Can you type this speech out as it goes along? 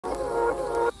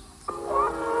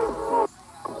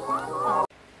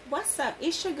up?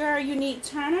 It's your girl Unique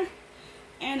Turner,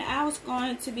 and I was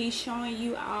going to be showing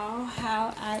you all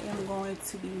how I am going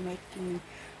to be making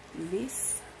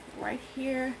this right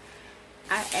here.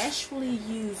 I actually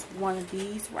use one of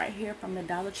these right here from the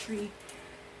Dollar Tree.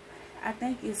 I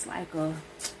think it's like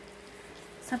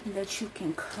something that you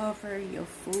can cover your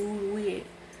food with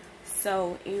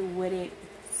so it wouldn't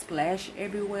splash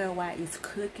everywhere while it's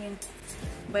cooking.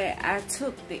 But I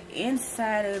took the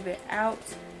inside of it out.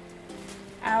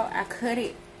 I cut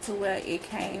it to where it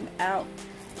came out,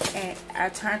 and I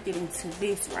turned it into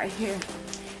this right here.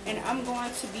 And I'm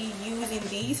going to be using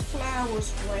these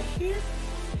flowers right here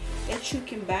that you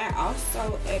can buy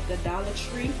also at the Dollar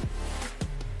Tree.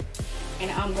 And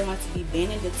I'm going to be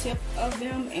bending the tip of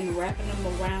them and wrapping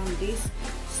them around this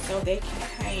so they can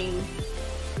hang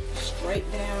straight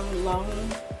down long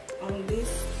on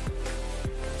this.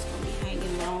 It's going to be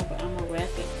hanging long, but I'm going to wrap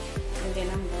it. And then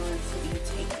I'm going to be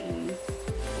taking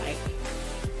like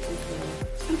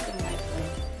something like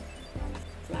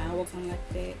a flower, something like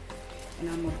that. And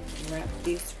I'm going to wrap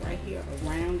this right here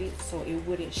around it so it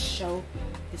wouldn't show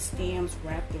the stems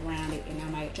wrapped around it. And I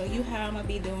might show you how I'm going to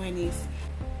be doing this.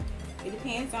 It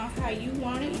depends on how you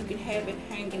want it. You can have it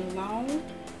hanging long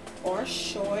or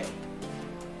short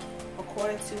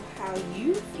according to how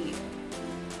you feel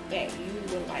that you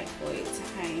would like for it to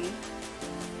hang.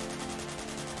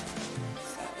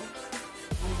 So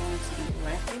I'm going to be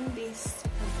wrapping this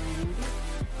around it.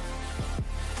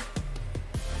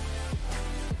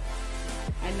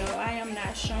 I know I am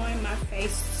not showing my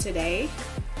face today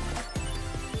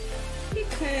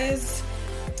because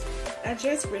I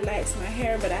just relaxed my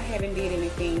hair, but I haven't did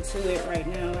anything to it right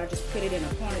now. I just put it in a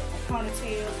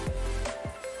ponytail,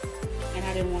 and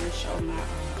I didn't want to show my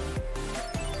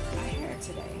hair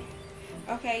today.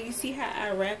 Okay, you see how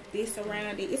I wrap this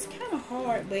around it? It's kind of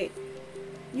hard, but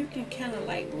you can kind of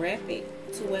like wrap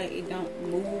it to where it don't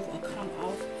move or come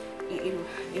off, and it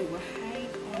will hang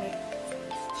on it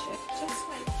just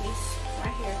like this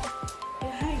right here.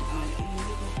 It'll hang on it, and you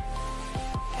can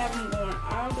have them going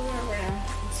all the way around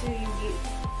until you get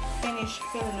finished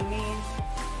filling them in.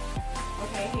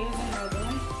 Okay, here's another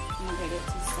one. I'm gonna get it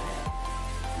to the side.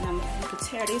 Now you can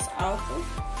tear this off.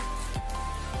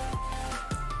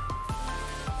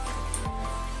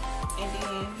 And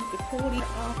then you can pull it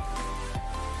off.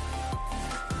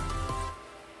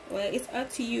 Well, it's up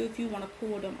to you if you want to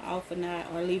pull them off or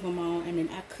not, or leave them on. And then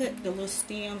I cut the little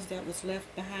stems that was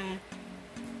left behind.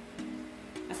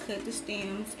 I cut the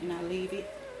stems and I leave it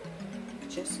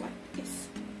just like this.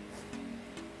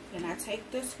 Then I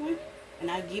take this one and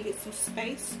I give it some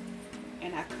space,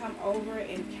 and I come over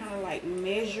and kind of like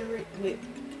measure it with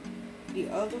the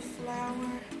other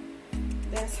flower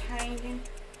that's hanging,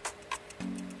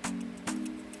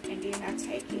 and then I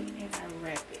take it and I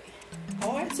wrap it.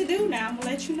 Hard to do now, I'm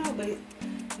gonna let you know, but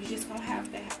you're just gonna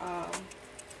have to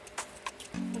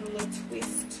put a little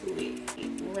twist to it.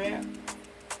 Wrap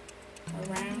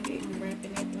around it. I'm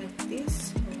wrapping it like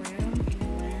this, around and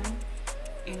around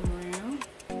and around.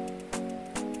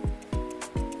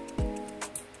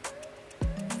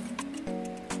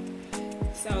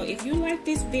 So if you like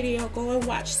this video, go and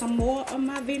watch some more of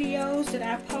my videos that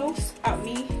I post about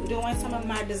me doing some of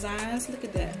my designs. Look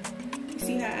at that. You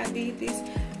see how I did this?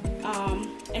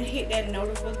 And hit that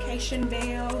notification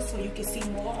bell so you can see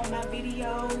more of my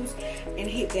videos, and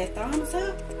hit that thumbs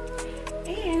up.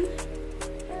 And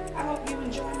I hope you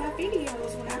enjoy my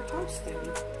videos when I post them.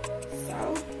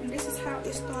 So, and this is how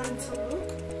it's starting to look.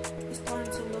 It's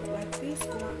starting to look like this,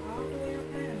 going all the way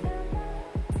around.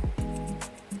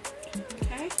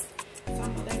 Okay, so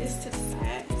I'm gonna lay this to the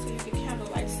side so you can kind of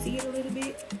like see it a little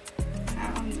bit,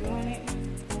 how I'm doing it.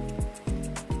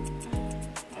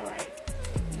 Alright,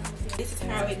 this is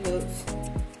how it looks.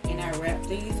 And I wrap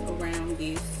these around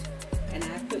this, and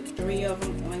I put 3 of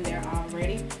them on there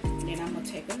already. And then I'm gonna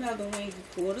take another one. You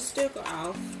pull the sticker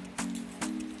off.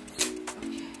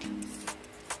 Okay.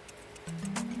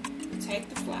 You take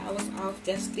the flowers off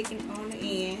that's sticking on the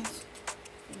ends.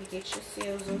 And you get your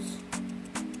scissors,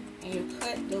 and you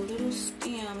cut the little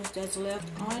stems that's left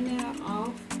on there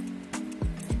off.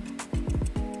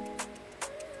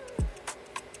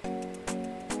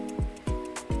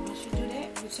 Once you do that,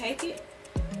 you take it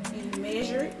and you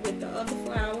measure it with the other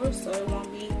flowers so it won't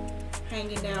be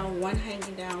hanging down, one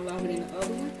hanging down longer than the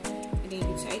other one. And then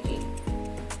you take it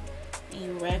and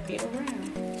you wrap it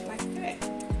around like that.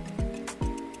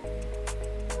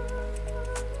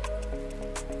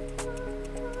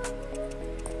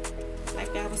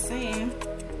 Like I was saying,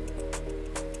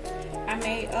 I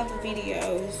made other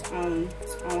videos on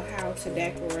how to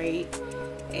decorate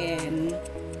and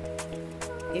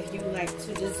if you like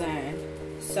to design.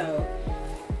 So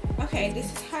Okay,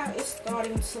 this is how it's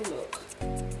starting to look,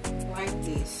 like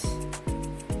this,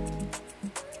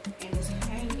 and it's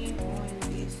hanging on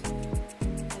this,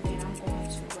 and then I'm going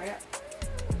to wrap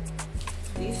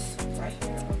this right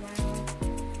here around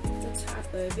the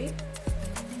top of it,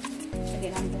 and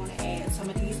then I'm going to add some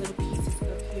of these little pieces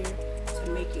up here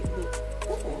to make it look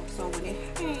cool. So when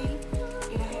it hangs,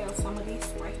 it'll have some of these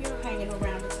right here hanging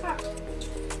around the top,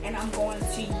 and I'm going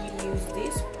to use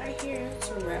this right here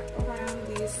to wrap around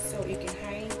this so it can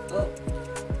hang up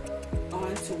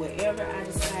onto wherever I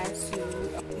decide to.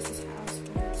 This is how it's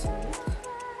going to look,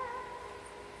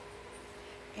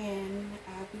 and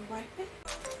I'll be right back.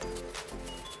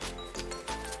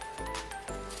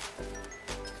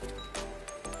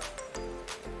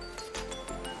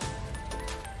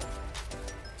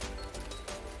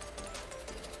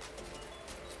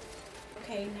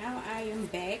 Okay, now I am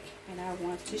back, and I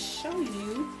want to show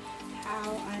you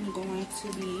how I'm going to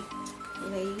be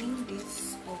laying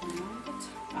this around the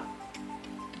top,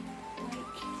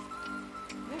 like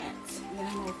that. Then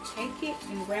I'm going to take it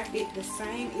and wrap it the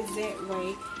same exact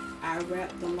way I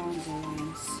wrap the longer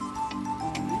ones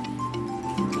on.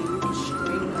 And you can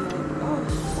straighten them up.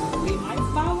 Oh, they might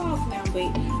fall off now, but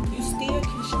you still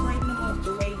can straighten them up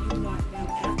the way you want them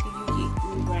after you get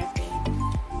through wrapping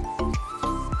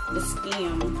the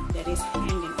stem that is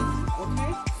hanging on,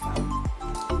 okay? So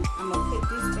I'm gonna put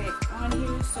this back on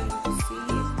here so you can see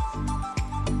it.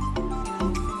 And I'm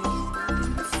gonna finish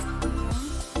wrapping the stem,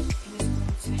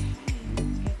 and it's going to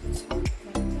hang at the top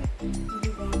like that. And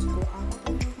you're going to go all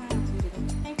the way around with it,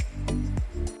 okay?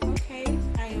 Okay,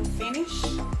 I am finished,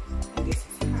 and this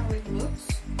is how it looks.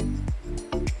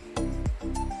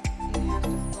 You have the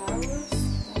flowers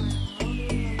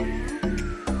going all the way around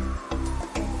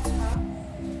at the top.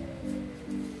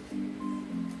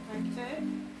 Like that.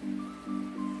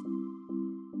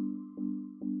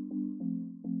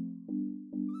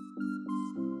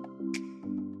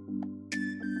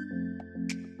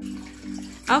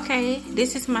 Okay,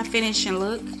 this is my finishing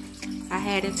look. I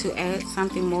had to add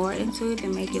something more into it to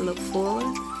make it look fuller.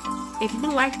 If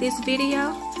you like this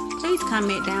video, please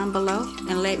comment down below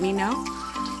and let me know.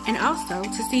 And also,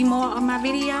 to see more of my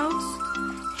videos,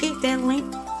 hit that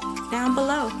link down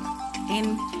below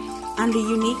and under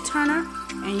Unique Turner,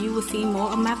 and you will see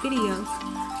more of my videos.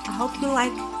 I hope you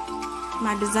like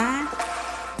my design,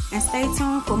 and stay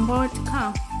tuned for more to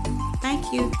come.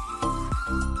 Thank you.